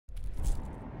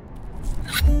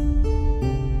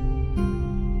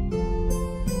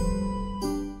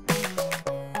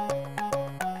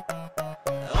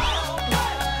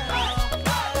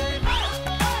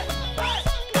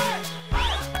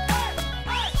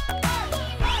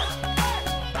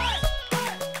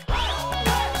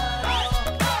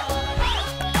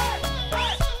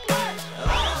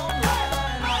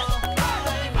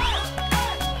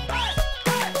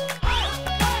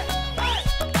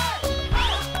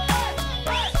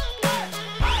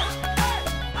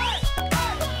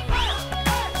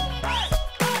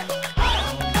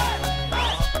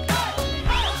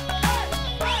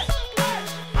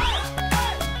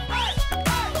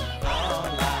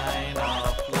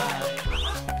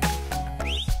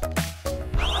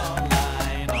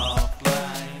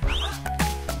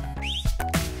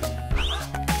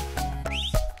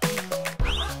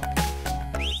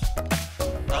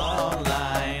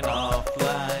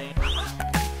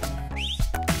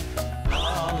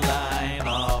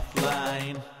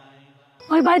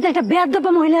ওই বাড়িতে একটা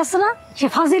বেয়াদবা মহিলা আছে না, সে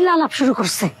ফাজিল আলাপ শুরু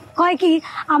করছে। কয় কি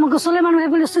আমাকে সুলেমান ভাই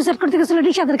বলে সুইসাইড করতে গেছিল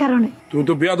রিশাদের কারণে। তুমি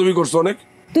তো বেয়াদবি করছো অনেক।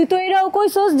 তুই তো এটাও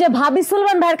কইছস যে ভাবি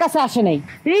সুলেমান ভাইয়ের কাছে আসে নাই,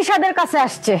 রিশাদের কাছে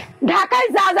আসছে। ঢাকায়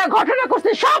যা যা ঘটনা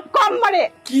করছে সব কম মানে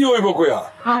কি হইব কইয়া?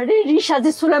 আরে রিশা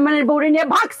যে সুলেমানের বউরে নিয়ে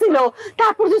ভাগছিল,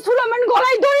 তারপর যে সুলেমান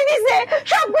গলায় দড়ি দিছে,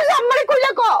 সব কিছু আমারে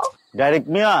কইলা ক। ডাইরেক্ট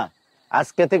মিয়া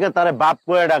আজকে থেকে তারে বাপ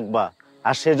কয়ে ডাকবা,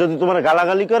 আর সে যদি তোমার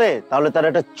গালাগালি করে তাহলে তার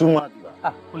একটা চুমা দিবা।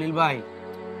 খলিল ভাই,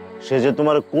 সে যে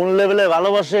তোমার কোন লেভেলে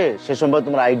ভালোবাসে সে সম্পর্কে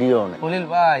তোমার আইডিয়াও নেই। খলিল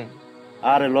ভাই,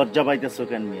 আরে লজ্জা পাইতেছো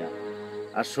কেন মিয়া?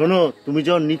 আর শোনো, তুমি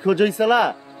যখন নিখোঁজ হইছিলা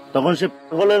তখন সে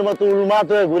পাগলের মতো উন্মাদ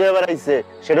হয়ে ঘুরে বেড়াইছে,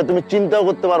 সেটা তুমি চিন্তাও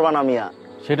করতে পারবা না মিয়া।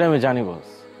 সেটা আমি জানি বস।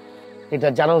 এটা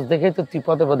জানোস দেখে তো তুই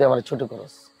পদে পদে আমার ছোট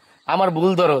করস, আমার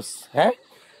ভুল ধরস। হ্যাঁ,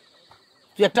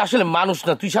 তুই একটা আসলে মানুষ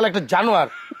না, তুই শালা একটা জানোয়ার।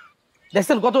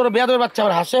 দেখছেন কত বড় বেয়াদবের বাচ্চা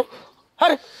আমার হাসে।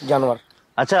 আরে জানোয়ার।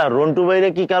 আচ্ছা, রন্টু ভাইরে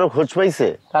কি কারো খোঁজ পাইছে?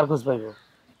 কার খোঁজ পাইবো?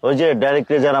 ওই যে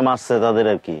ডাইরেক্টরে যারা মারছে তাদের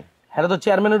আর কি। হ্যাঁ, তো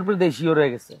চেয়ারম্যানের উপরে দেয় শিওর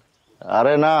হয়ে গেছে।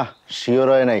 আরে না, শিওর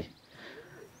হয় নাই।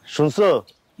 শুনছো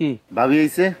কি ভাবি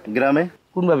আইছে গ্রামে?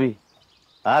 কোন ভাবি?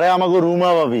 আরে আমাকে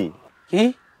রুমা ভাবি। কি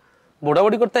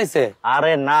বোড়াবড়ি করতে আইছে?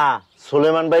 আরে না,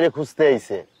 সুলেমান ভাইরে খুঁজতে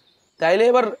আইছে। তাইলে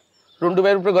এবার রন্টু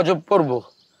ভাইয়ের উপরে গজব পড়বো?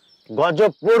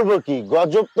 গজব পড়বো কি,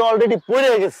 গজব তো অলরেডি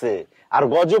পড়ে গেছে। আর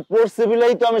গজব পড়ছে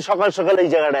বিলাই তো আমি সকাল সকাল এই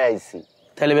জায়গাটায় আইছি।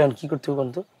 তাহলে ভাই কি করতে হবে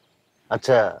তো?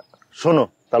 আচ্ছা শোনো,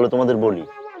 তাহলে তোমাদের বলি।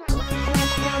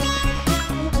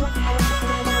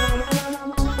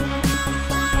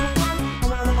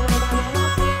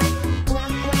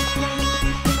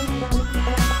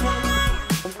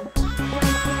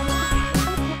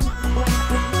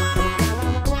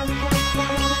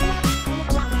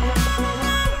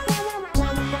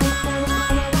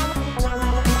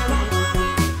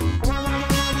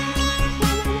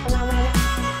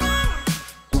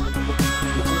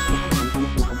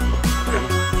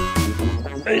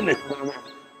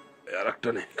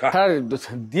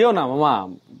 দিও না মামা,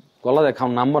 গলা দেখাও,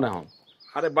 নামবো না এখন।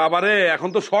 আরে বাবারে, এখন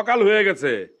তো সকাল হয়ে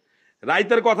গেছে,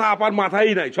 রাইতের কথা আপার মাথায়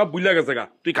নাই, সব ভুলে গেছে গা।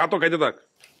 তুই খাতো, খাইতে থাক।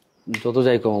 যত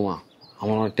যাই কো মামা,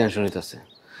 আমার অনেক টেনশন হইতেছে।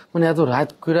 মানে এত রাত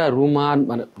কইরা রুমা,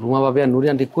 মানে রুমা ভাবি আর নুরি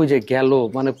আন্টি কই যে গেল,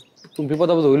 মানে তুমি বিপদ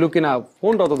আপদ হইলো কিনা,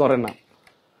 ফোনটা তো ধরে না।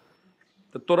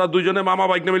 তোরা দুইজনে মামা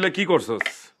বাইক না মিলে কি করছস?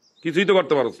 কিছুই তো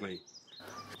করতে পারছ নাই।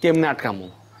 কেমনে আটকামো?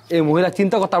 এই মহিলা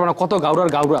চিন্তা করতে পারবে না, কত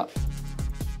গাউরার গাউরা।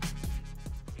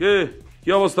 কে কি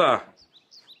অবস্থা?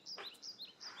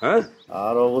 হ্যাঁ,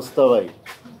 আর অবস্থা ভাই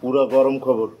পুরা গরম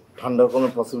খবর, ঠান্ডার কোনো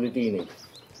পসিবিলিটি নেই।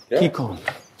 কি কম?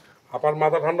 আপার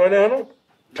মাথা ঠান্ডা হয় না কেন?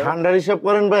 ঠান্ডার হিসাব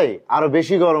করেন ভাই, আরো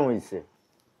বেশি গরম হয়েছে।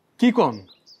 কি কম?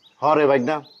 হরে ভাই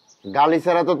না, গালি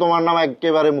ছাড়া তো তোমার নাম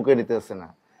একেবারে মুখে নিতেছে না।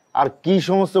 আর কি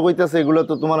সমস্ত কইতেছে এগুলো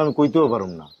তো তোমার আমি কইতেও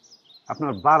পারুম না।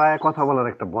 আপনার বাড়ায় কথা বলার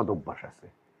একটা বদ অভ্যাস আছে।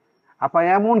 আপা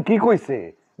এমন কি কইছে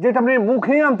যেটা আপনি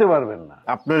মুখেই আনতে পারবেন না?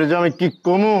 আপনার যে আমি কি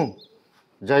কমু,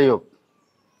 যাই হোক,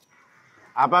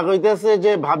 আপা কইতেছে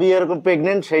যে ভাবি এরকম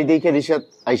প্রেগনেন্ট, সেই দেখে রিশাদ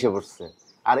আইসে পড়ছে।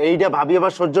 আর এইটা ভাবি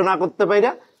আবার সহ্য না করতে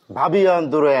পাইরা ভাবি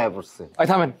দূরে আয়া পড়ছে।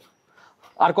 থামেন,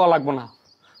 আর কল লাগবো না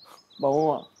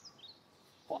বাবা।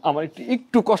 আমার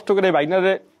একটু কষ্ট করে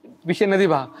বাইনারে বিষে এনে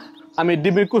দিবা, আমি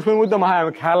ডিবির কুসুমের মধ্যে মা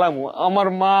আমি খেলাম। আমার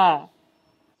মা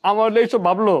আমার এইসব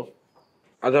ভাবলো।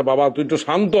 আচ্ছা বাবা, তুই একটু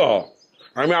শান্ত হ।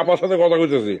 আমি আপার সাথে কথা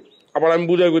কইতেছি, আবার আমি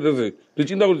বুঝাই কইতেছি, তুই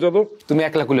চিন্তা করছিস তো? তুমি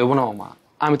একলা কইলে হইব না মামা,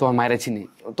 আমি তোমার মায়ের চিনি,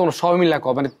 তোমরা সবাই মিলা কো,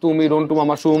 মানে তুমি রন্টু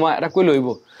মামা সুমা এটা কইলে হইব।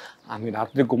 আমি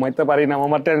রাত্রে ঘুমাইতে পারি না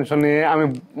মামার টেনশনে, আমি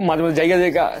মাঝে মাঝে জায়গা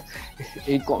জায়গা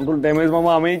এই কন্ট্রোল ড্যামেজ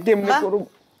মামা, আমি কেমনে করব?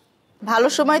 ভালো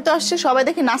সময় তো আসছে, সবাই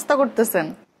দেখি নাস্তা করতেছেন।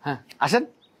 হ্যাঁ আসেন,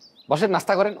 বসেন,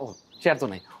 নাস্তা করেন। ও চেয়ার তো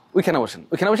নাই, ওইখানে বসেন,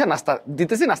 ওইখানে বসে নাস্তা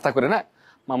দিতেছি, নাস্তা করে না।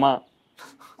 মামা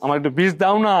আমার একটু বিষ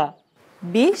দাও না।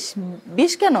 বিষ?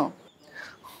 বিষ কেন?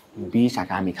 বিষ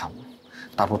আগে আমি খাবো,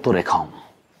 তারপর তোরে খাওয়াবো।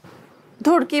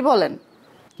 ধুর, কি বলেন?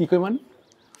 কি কই মানে?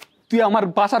 তুই আমার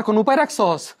বাঁচার কোন উপায়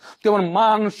রাখছস? তুই আমার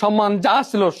মান সম্মান যা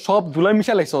ছিল সব ধুলাই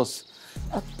মিশা লাইছস।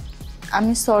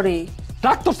 আমি সরি।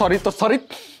 রাখ তো সরি, তো সরি,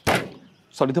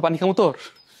 সরি তো পানি খামো তোর।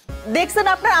 দেখছেন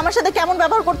আপনার আমার সাথে কেমন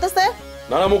ব্যবহার করতেছে?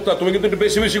 না না মুক্তা, তুমি কিন্তু একটু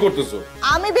বেশি বেশি করতেছো।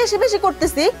 আমি বেশি বেশি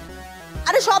করতেছি?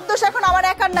 আরে সব দোষ এখন আমার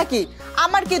একার নাকি?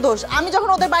 আমার কি দোষ? আমি যখন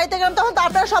ওদের বাড়িতে গেলাম তখন তো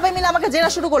আপনারা সবাই মিলে আমাকে জেরা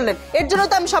শুরু করলেন, এর জন্য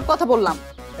তো আমি সব কথা বললাম।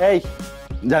 এই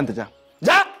জানতে যা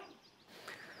যা।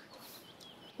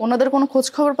 ওনাদের কোনো খোঁজ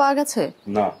খবর পাওয়া গেছে?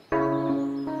 না।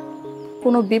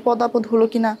 কোনো বিপদ আপদ হলো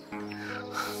কিনা?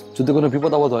 যদি কোনো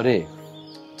বিপদ আপদ হয় রে,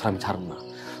 আমি ছাড়ব না।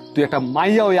 তুই একটা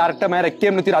মাইয়া ওই আরেকটা মায়ের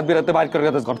কেমনে তুই রাত বিরাতে বাইর করে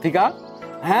গেছিস ঘর থেকে?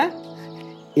 হ্যাঁ,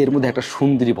 এর মধ্যে একটা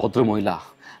সুন্দরী ভদ্র মহিলা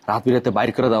রাত বিরাতে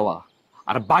বাইর করে দেওয়া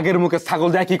আর বাঘের মুখে ছাগল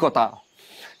দেয় কি কথা?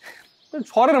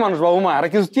 শহরের মানুষ বাবু মা, আর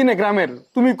কিছু চিনে গ্রামের?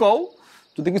 তুমি কও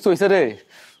যদি কিছু হয়েছে রে,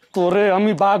 তোরে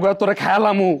আমি বাঘ তোরে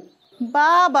খেয়ালামু।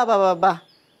 বাহ বাহ বাহ বাহ বাহ,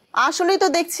 আসলেই তো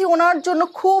দেখছি ওনার জন্য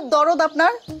খুব দরদ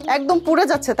আপনার, একদম পুড়ে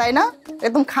যাচ্ছে তাই না?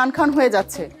 একদম খান খান হয়ে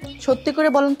যাচ্ছে। সত্যি করে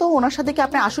বলেন তো, ওনার সাথে কি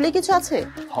আপনার আসলেই কিছু আছে?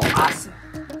 আছে,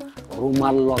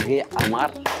 রুমাল লগে আমার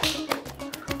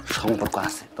সম্পর্ক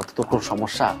আছে, তাতে তোর কোনো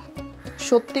সমস্যা?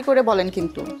 সত্যি করে বলেন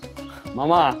কিন্তু।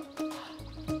 মামা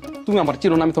তুমি আমার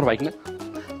চিনো না, আমি তোর বাইক না,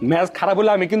 ম্যাচ খারাপ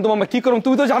হলে আমি কিন্তু মামা কি করব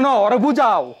তুমি তো জানো, ওরা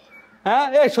বুঝাও। হ্যাঁ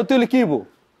এই সত্যি হলে কি হবো,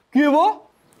 কি হবো?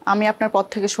 আমি আপনার পথ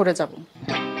থেকে সরে যাব।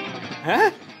 হ্যাঁ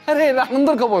আরে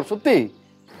আনন্দের খবর সত্যি?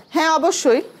 হ্যাঁ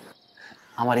অবশ্যই।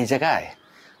 আমার এই জায়গায়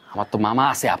আমার তো মামা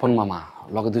আছে, আপন মামা,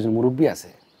 লগে দুজন মুরব্বী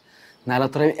আছে, নাহলে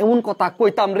তোর এমন কথা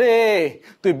কইতাম রে,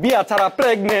 তুই বিয়া ছাড়া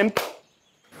প্রেগনেন্ট।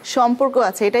 সম্পর্ক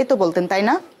আছে এটাই তো বলতেন তাই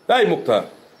না? এই মুক্তা,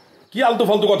 কি আলতু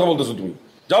ফালতু কথা বলতেছো তুমি?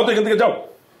 যাও তো এখান থেকে, যাও।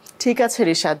 ঠিক আছে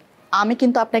রিশাদ, আমি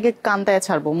কিন্তু আপনাকে কান্তায়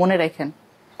ছাড়বো, মনে রাখেন।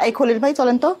 এই খলিল ভাই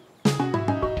চলেন তো।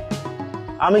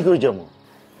 আমি কই যাবো?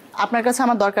 আপনার কাছে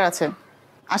আমার দরকার আছে,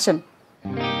 আসেন।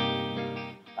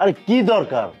 আরে কি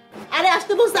দরকার? আরে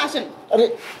আসতে বলতে আসেন। আরে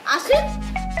আসেন।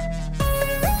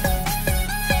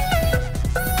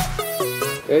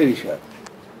 এই রিশাদ,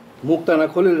 মুক্তা না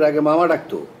খলিলের আগে মামা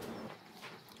ডাকতো।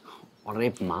 ওরে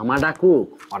মামা ডাকুক,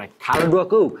 ওরে খাল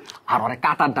ডাকুক, আর ওরে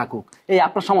কাটার ডাকুক, এই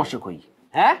আপনার সমস্যা কই?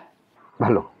 হ্যাঁ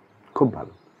ভালো, খুব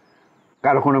ভালো।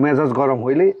 কারো কোনো মেজাজ গরম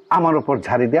হইলে আমার উপর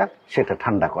ঝাড়ি দেয়া সেটা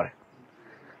ঠান্ডা করে।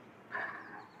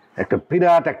 একটা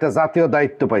বিরাট একটা জাতীয়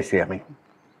দায়িত্ব পাইছি আমি।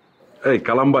 এই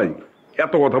কালাম ভাই,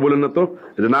 এত কথা বলেন না তো।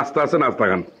 এই যে নাস্তা আছে, নাস্তা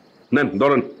খান, নেন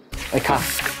ধরেন। এই খা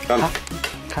খান।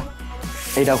 খা,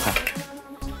 এইটাও খা।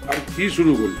 আর কি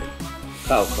শুরু করলে?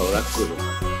 খাও খাও, রাগ করো।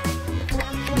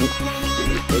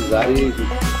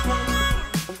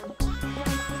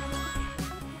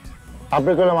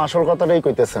 আপনি কইলাম আসল কথাটাই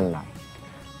কইতেছেন না।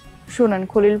 শুনেন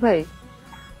খলিল ভাই,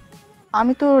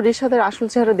 আমি তো রিশাদের আসল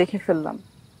চেহারা দেখে ফেললাম।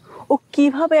 ও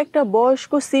কিভাবে একটা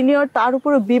বয়স্ক সিনিয়র, তার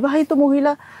উপরে বিবাহিত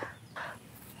মহিলা।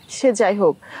 সে যাই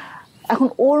হোক, এখন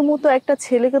ওর মতো একটা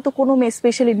ছেলেকে তো কোনো মেয়ে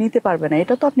স্পেশালি নিতে পারবে না,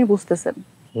 এটা তো আপনি বুঝতেছেন।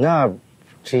 না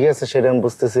ঠিক আছে, সেটা আমি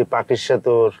বুঝতেছি, পার্টির সাথে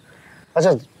ওর।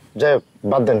 আচ্ছা যাই হোক,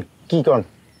 বাদ দেন, কি কন?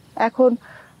 এখন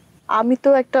আমি তো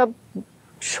একটা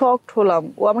শকড হলাম,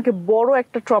 ও আমাকে বড়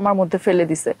একটা ট্রমার মধ্যে ফেলে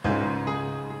দিছে।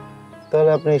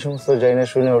 তাহলে আপনি এই সমস্ত যাই না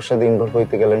শুনে ওর সাথে ইনভলভ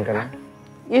হইতে গেলেন কেন?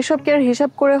 এসব কি আর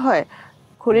হিসাব করে হয়?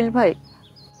 খলিল ভাই,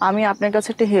 আমি আপনার কাছে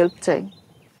একটা হেল্প চাই।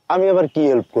 আমি আবার কি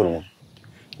হেল্প করবো?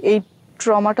 এই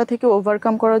ট্রমাটা থেকে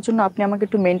ওভারকাম করার জন্য আপনি আমাকে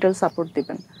একটু মেন্টাল সাপোর্ট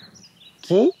দিবেন।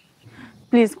 কি?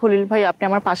 প্লিজ খলিল ভাই, আপনি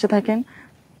আমার পাশে থাকেন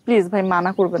প্লিজ ভাই,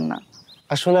 মানা করবেন না।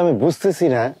 আসলে আমি বুঝতেছি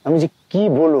না আমি যে কি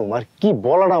বলুম আর কি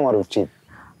বলাটা আমার উচিত।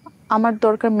 আমার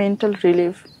দরকার মেন্টাল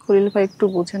রিলিফ, খলিল ভাই একটু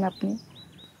বুঝেন আপনি।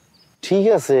 ঠিক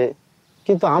আছে,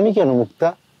 কিন্তু আমি কেন মুক্তা?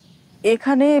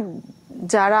 এখানে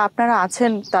যারা আপনারা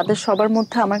আছেন তাদের সবার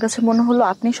মধ্যে আমার কাছে মনে হলো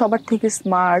আপনি সবার থেকে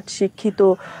স্মার্ট, শিক্ষিত।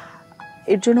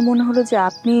 এর জন্য মনে হলো যে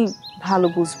আপনি ভালো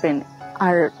বুঝবেন,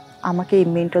 আর আমাকে এই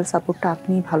মেন্টাল সাপোর্টটা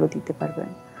আপনি ভালো দিতে পারবেন।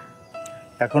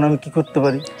 এখন আমি কি করতে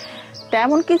পারি?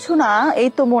 তেমন কিছু না, এই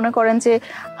তো মনে করেন যে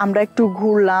আমরা একটু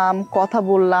ঘুরলাম, কথা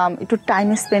বললাম, একটু টাইম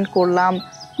স্পেন্ড করলাম,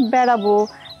 বেড়াবো,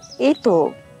 এই তো,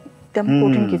 তেমন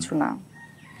কঠিন কিছু না।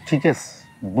 ঠিক আছে,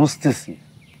 বুঝতেছি,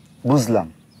 বুঝলাম।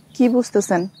 কি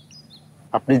বুঝতেছেন?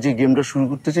 আপনি যে গেমটা শুরু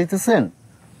করতে চাইতেছেন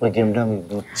ওই গেমটা আমি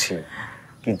বুঝছি,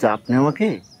 কিন্তু আপনি আমাকে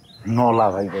নলা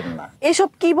ভাইবেন না। এসব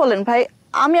কি বলেন ভাই?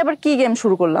 আমি আবার কি গেম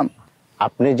শুরু করলাম?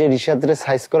 আপনি যে রিশাদরে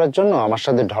সাইজ করার জন্য আমার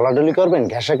সাথে ঢলাঢলি করবেন,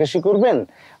 ঘেঁষাঘেঁষি করবেন,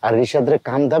 আর রিশাদরে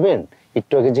কাম দাবেন,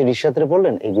 একটু আগে যে রিশাদরে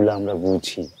বললেন, এগুলো আমরা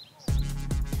বুঝি।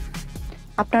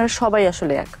 আপনারা সবাই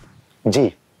আসলে এক। জি,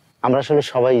 আমরা আসলে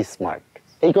সবাই স্মার্ট,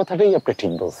 এই কথাটাই আপনি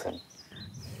ঠিক বলছেন।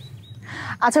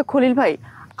 আচ্ছা খলিল ভাই,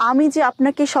 আমি যে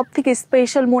আপনাকে সব থেকে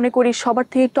স্পেশাল মনে করি, সবার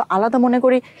থেকে একটু আলাদা মনে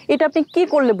করি, এটা আপনি কি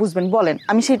করলে বুঝবেন বলেন,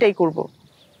 আমি সেটাই করব।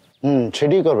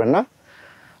 সেটাই করবেন না?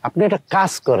 আপনি একটা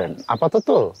কাজ করেন, আপাতত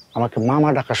আমাকে মামা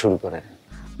ডাকা শুরু করেন।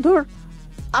 ধুর,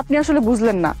 আপনি আসলে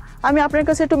বুঝলেন না, আমি আপনার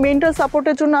কাছে একটু মেন্টাল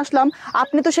সাপোর্টের জন্য আসলাম,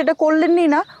 আপনি তো সেটা করলেনই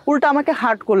না, উল্টা আমাকে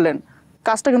হার্ট করলেন।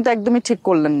 কাজটা কিন্তু একদমই ঠিক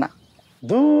করলেন না।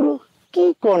 দূর, কি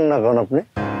করেন না কেন আপনি?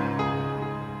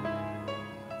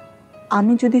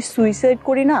 আমি যদি সুইসাইড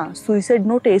করি না, সুইসাইড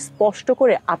নোটে স্পষ্ট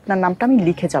করে আপনার নামটা আমি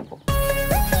লিখে যাব।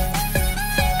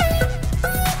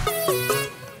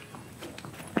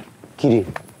 কি রে,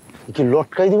 কি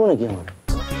লটকাই দিব নাকি আমার?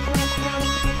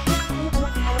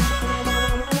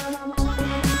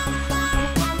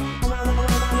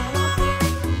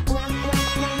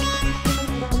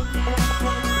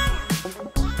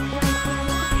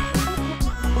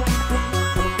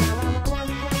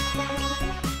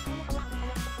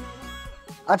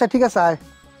 আচ্ছা ঠিক আছে, আয়।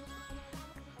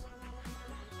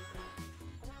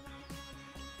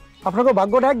 আপনাকে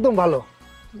ভাগ্যটা একদম ভালো।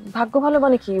 ভাগ্য ভালো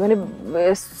মানে কি, মানে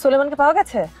সুলেমানকে পাওয়া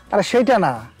গেছে? আরে সেইটা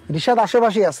না, রিশাদ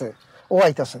আশেপাশেই আছে, ও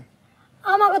আইতাছে।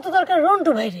 আমাকে তো দরকার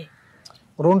রন্টু ভাইরে।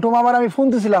 রন্টু মামার আমি ফোন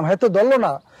দিছিলাম, হ্যাঁ তো ধরলো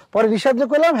না, পরে রিশাদকে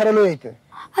কইলাম হেরে লই আইতে।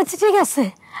 আচ্ছা ঠিক আছে,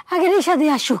 আগে রিশাদই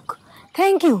আসুক।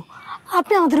 থ্যাংক ইউ,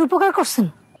 আপনি আমাদের উপকার করছেন।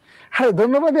 আরে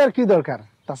ধন্যবাদ, আর কি দরকার?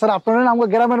 তাছাড়া আপনারা আমাকে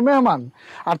গ্রামের মেহমান,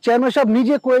 আর চেয়ারম্যান সাহেব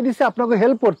নিজে কয়ে দিছে আপনাকে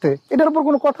হেল্প করতে, এটার উপর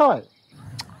কোনো কথা হয়?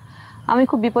 আমি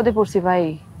খুব বিপদে পড়ছি ভাই,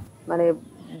 মানে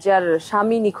যার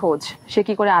স্বামী নিখোঁজ সে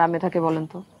কি করে আরামে থাকে বলেন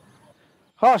তো?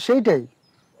 হ্যাঁ সেইটাই,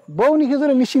 বউ নিখোঁজ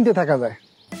হলে নিশ্চিন্তে থাকা যায়।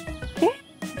 কি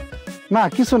না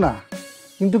কিছু না,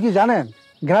 কিন্তু কি জানেন,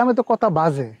 গ্রামে তো কথা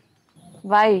বাজে।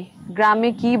 ভাই গ্রামে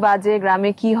কি বাজে,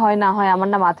 গ্রামে কি হয় না হয়, আমার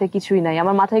না মাথায় কিছুই নাই,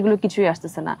 আমার মাথায় এগুলো কিছুই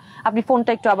আসতেছে না। আপনি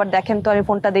ফোনটা একটু আবার দেখেন তো, আমি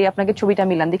ফোনটা দেই আপনাকে, ছবিটা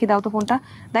মিলান, দেখি দাও তো ফোনটা,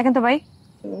 দেখেন তো ভাই,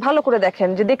 ভালো করে দেখেন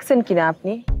যে দেখছেন কিনা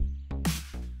আপনি।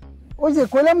 ওই যে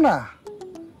কইলাম না,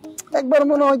 একবার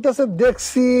মনে হইতেছে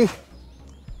দেখছি,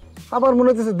 আবার মনে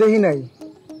হইতেছে দেখি নাই,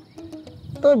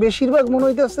 তবে বেশিরভাগ মনে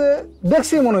হইতেছে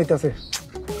দেখছি মনে হইতেছে।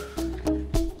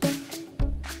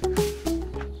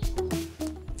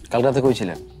 কাল রাতে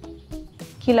কইছিলেন?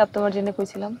 কি লাভ তোমার জেনে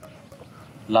কইছিলাম?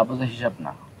 লাভ তো হিসাব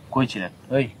না, কইছিলেন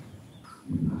ওই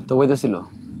তো কইতেছিল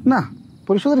না,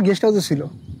 পরিষদের গেস্ট হাউসে ছিল,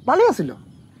 ভালোই ছিল।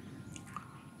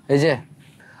 এই যে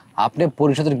আপনি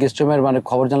পরিষদের গেস্ট রুমের মানে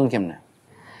খবর জানলেন কেমনে?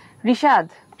 রিশাদ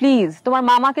প্লিজ তোমার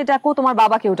মামাকে ডাকো, তোমার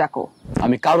বাবাকেও ডাকো।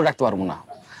 আমি কারো রাখতে পারবো না,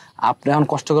 আপনি এখন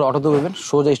কষ্ট করে অটোতে উঠবেন,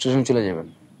 সোজা স্টেশন চলে যাবেন।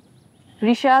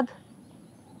 রিশাদ,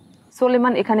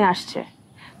 সুলেমান এখানে আসছে,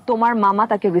 তোমার মামা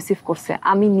তাকে রিসিভ করছে,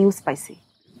 আমি নিউজ পাইছি।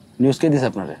 নিউজ কে দিছে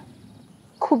আপনারে?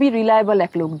 খুবই রিলায়েবল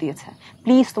এক লোক দিয়েছে,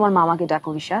 প্লিজ তোমার মামাকে ডাকো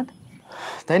রিশাদ।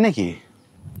 তাই নাকি?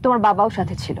 তোমার বাবাও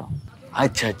সাথে ছিল।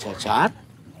 আচ্ছা আচ্ছা আচ্ছা, আর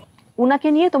উনাকে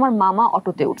নিয়ে তোমার মামা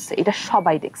অটোতে উঠছে, এটা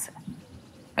সবাই দেখছে।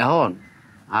 এখন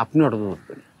আপনি অটোতে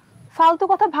উঠবেন? ফালতু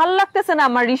কথা ভাল লাগতেছে না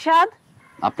আমার রিশাদ।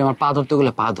 আপনি আমার পা ধরতে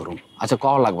গেলে পা ধরুন, আচ্ছা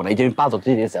কওয়া লাগবে না, এই যে আমি পা ধরতে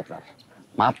দিয়েছি আপনার,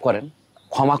 মাফ করেন,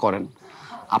 ক্ষমা করেন,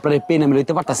 আপনার এই পেন আমি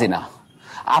লইতে পারতাছি না।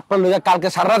 আপনার লইয়া কালকে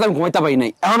সারা রাত আমি ঘুমাইতে পারি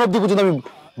নাই, এখন অব্দি পর্যন্ত আমি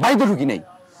বাড়িতে ঢুকি নাই।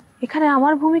 এখানে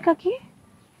আমার ভূমিকা কি?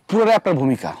 পুরোটাই আপনার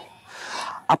ভূমিকা।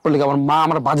 আপনার লেগে আমার মা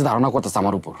আমার বাজে ধারণা করতেছে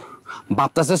আমার উপর,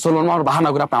 ভাবতেছে সোলন আমার বাহানা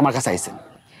করে আপনি আমার কাছে আইছেন।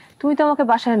 তুমি তো আমাকে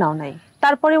বাসায় নাও নাই,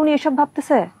 তারপরে উনি এসব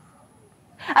ভাবতেছে।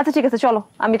 আচ্ছা ঠিক আছে চলো,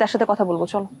 আমি তার সাথে কথা বলবো,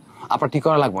 চলো। আপনার ঠিক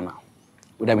করা লাগবে না,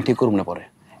 ওটা আমি ঠিক করব না পরে,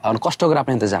 এখন কষ্ট করে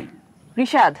আপনি এতে যান।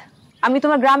 রিশাদ, আমি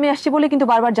তোমার গ্রামে আসছি বলে কিন্তু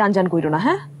বারবার জান কইরো না,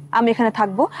 হ্যাঁ? আমি এখানে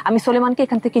থাকবো, আমি সুলেমানকে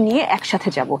এখান থেকে নিয়ে একসাথে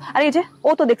যাব। আর এই যে ও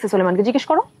তো দেখছে সুলেমানকে, জিজ্ঞেস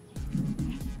করো।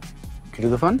 কিটু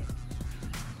তুফান,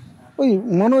 ওই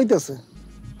মনে হইতেছে।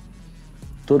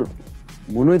 তোর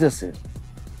মনে হইতেছে?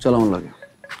 চল আমার লাগে।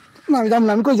 না আমি যাবো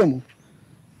না, আমি কই যাবো?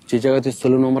 যে জায়গায় তুই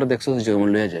সোলো নম্বর দেখছো সেই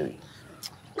জায়গায় লইয়া যাবি।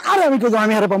 আরে আমি কই যাবো,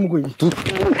 আমি হারে পামু কই?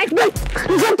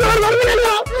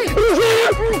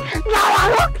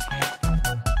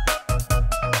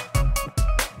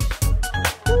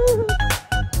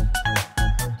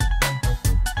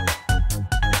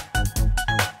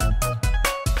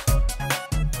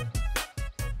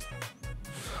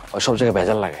 ওই সব জায়গায়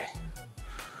ভেজাল লাগায়।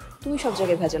 তুমি সব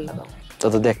জায়গায় ভেজাল লাগাও।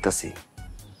 যত দেখতেছি।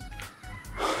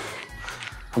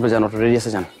 আপনি যান, অটো রেডি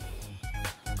আছে, যান।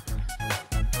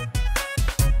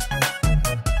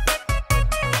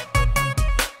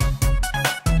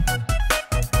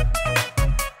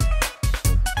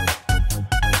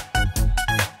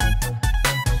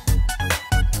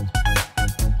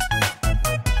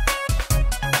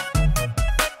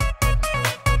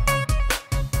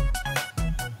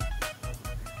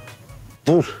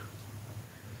 দূর,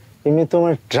 এমনি তো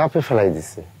আমার ট্রাপে ফেলাই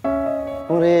দিছে,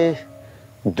 ওরে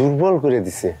দুর্বল করে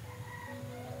দিছে।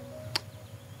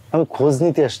 আমি খোঁজ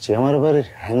নিতে আসছি, আমার এবার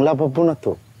হ্যাংলা পাবো না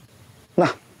তো? না,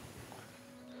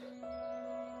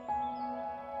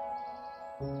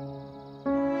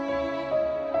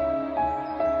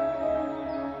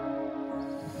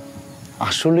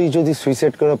 আসলেই যদি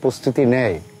সুইসাইড করার প্রস্তুতি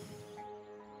নেয়,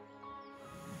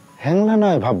 হ্যাংলা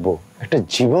নয় ভাববো, একটা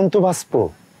জীবন তো বাঁচবো।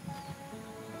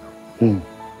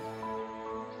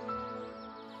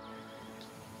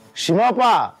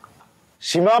 সীমাপা,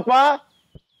 সীমাপা,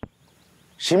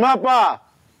 সীমাপা,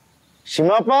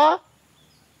 সীমাপা,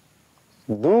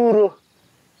 দূর,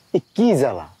 কি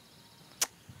জ্বালা,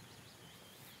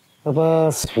 বাবা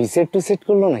সুইসাইড টুইসাইড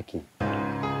করলো নাকি?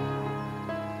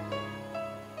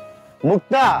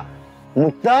 মুক্তা,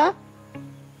 মুক্তা,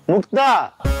 মুক্তা,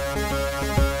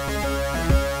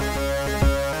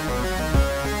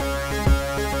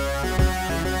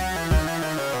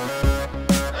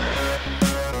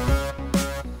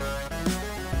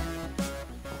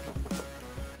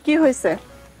 কি হয়েছে?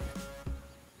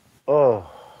 ও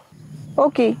ও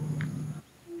কি?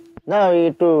 না, ওই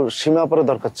একটু সীমা পরে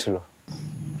দরকার ছিল।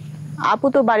 আপু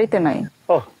তো বাড়িতে নাই।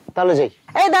 ও, তাহলে যাই।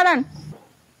 এই দাঁড়ান,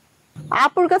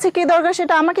 আপুর কাছে কি দরকার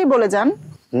সেটা আমাকেই বলে যান।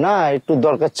 না, একটু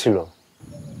দরকার ছিল।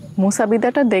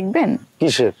 মুসাবিদাটা দেখবেন?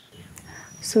 কিসের?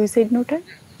 সুইসাইড নোটের।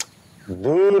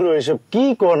 দূর, এসব কি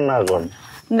কর না কর।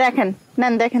 দেখেন,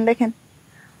 নেন, দেখেন দেখেন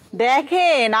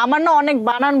দেখেন। আমার না অনেক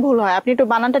বানান ভুল হয়, আপনি একটু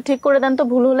বানানটা ঠিক করে দেন তো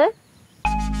ভুল হলে।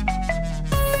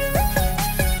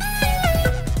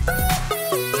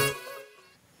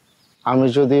 আমি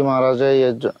যদি মারা যাই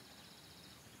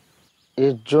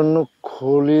এর জন্য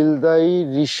খলিল দায়ী,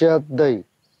 রিশাদ দায়ী।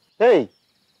 এই,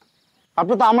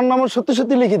 আপনি তো আমার নাম সত্যি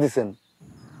সত্যি লিখে দিছেন।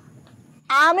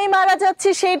 আমি মারা যাচ্ছি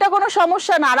সেইটা কোনো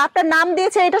সমস্যা না, আর আপনার নাম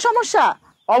দিয়েছে এটা সমস্যা?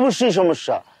 অবশ্যই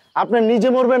সমস্যা। আপনি নিজে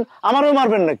মরবেন, আমারও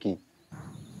মারবেন নাকি?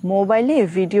 মোবাইলে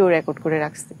ভিডিও রেকর্ড করে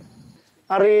রাখছি।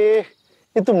 আরে,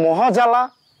 এ তো মহা জ্বালা।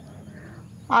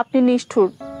 আপনি নিষ্ঠুর,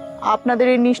 আপনাদের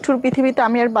এই নিষ্ঠুর পৃথিবীতে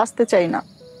আমি আর বাঁচতে চাই না।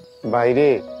 বাইরে,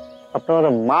 আপনারা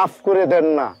মাফ করে দেন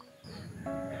না।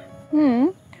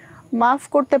 মাফ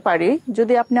করতে পারি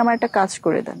যদি আপনি আমার একটা কাজ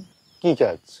করে দেন। কি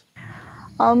কাজ?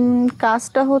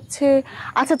 কাজটা হচ্ছে,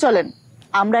 আচ্ছা চলেন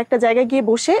আমরা একটা জায়গায় গিয়ে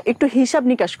বসে একটু হিসাব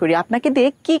নিকাশ করি, আপনাকে দিয়ে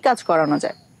কি কাজ করানো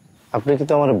যায়। আপনি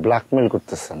কিন্তু আমার ব্ল্যাকমেল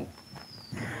করতেছেন।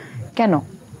 কেন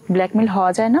ব্ল্যাকমেল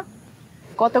হওয়া যায় না?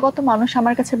 কত কত মানুষ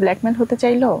আমার কাছে ব্ল্যাকমেল হতে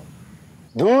চাইলো।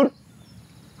 দূর,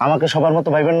 আমাকে সবার মতো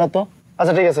ভাইবেন না তো।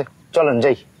 আচ্ছা ঠিক আছে, চলেন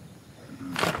যাই।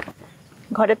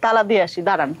 ঘরে তালা দিয়ে আসি,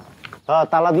 দাঁড়ান। হ্যাঁ,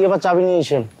 তালা দিয়ে বা চাবি নিয়ে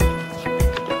এসেন।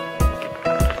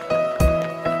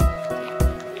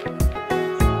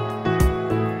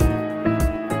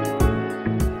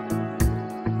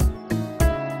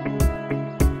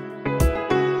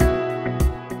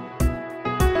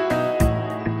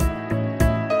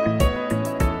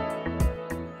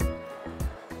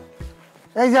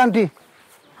 এই যে আন্টি,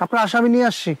 আপনার আসামি নিয়ে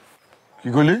আসছি। কি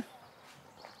কইলি?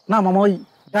 না মামা, ওই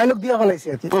ডায়লগ দিয়ে ফেলাইছি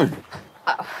আর কি।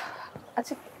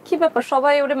 আচ্ছা কি ব্যাপার,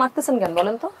 সবাই ওরে মারতেছেন কেন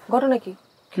বলেন তো, ঘটনা কি?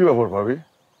 কি ব্যাপার ভাবি?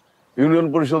 ইউনিয়ন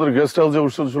পরিষদের গেস্ট হাউসে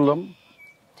উৎসব শুনলাম।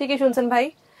 ঠিকই শুনছেন ভাই।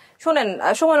 শুনেন,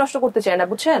 সময় নষ্ট করতে চাই না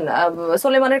বুঝছেন,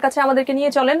 সোলেমানের কাছে আমাদেরকে নিয়ে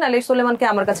চলেন, নাহলে সোলেমানকে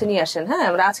আমার কাছে নিয়ে আসেন। হ্যাঁ,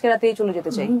 আমরা আজকে রাতেই চলে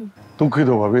যেতে চাই। দুঃখিত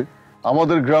ভাবি,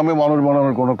 আমাদের গ্রামে মানুষ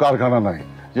বানানোর কোনো কারখানা নাই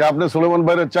যে আপনি সোলেমান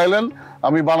ভাইরে চাইলেন,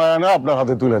 আমি বানায় না আপনার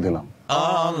হাতে তুলে দিলাম।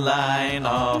 অনলাইন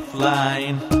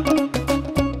অফলাইন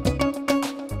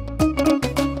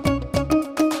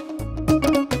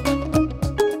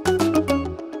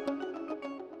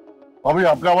ভাবি,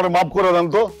 আপনি আমার মাফ করে দেন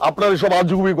তো। আপনার এসব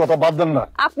আজগুবি কথা বাদ দেন না।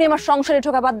 আপনি আমার সংসারে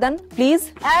ঢোকা বাদ দেন প্লিজ।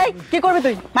 এই কি করবি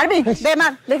তুই? মারবি? দে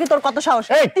মার, দেখি তোর কত সাহস।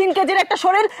 3 কেজির একটা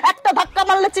শরীর, একটা ধাক্কা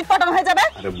মারলে চিটপাটান হয়ে যাবে।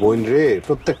 আরে বোন রে,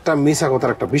 প্রত্যেকটা মিশা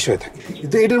কথার একটা বিষয় থাকে,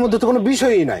 কিন্তু এটার মধ্যে তো কোনো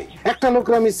বিষয়ই নাই। একটা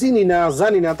লোকরা আমি চিনি না,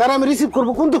 জানি না, তারা আমি রিসিভ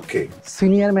করবো কোন দুঃখে?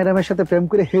 সিনিয়র ম্যাডামের সাথে প্রেম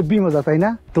করে হেভি মজা, তাই না?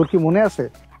 তোর কি মনে আছে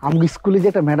আমাদের স্কুলে যে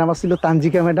একটা ম্যাডাম আসছিল,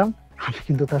 তানজিকা ম্যাডাম, আমি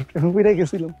কিন্তু তার প্রেমে পড়ে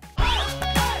গেছিলাম।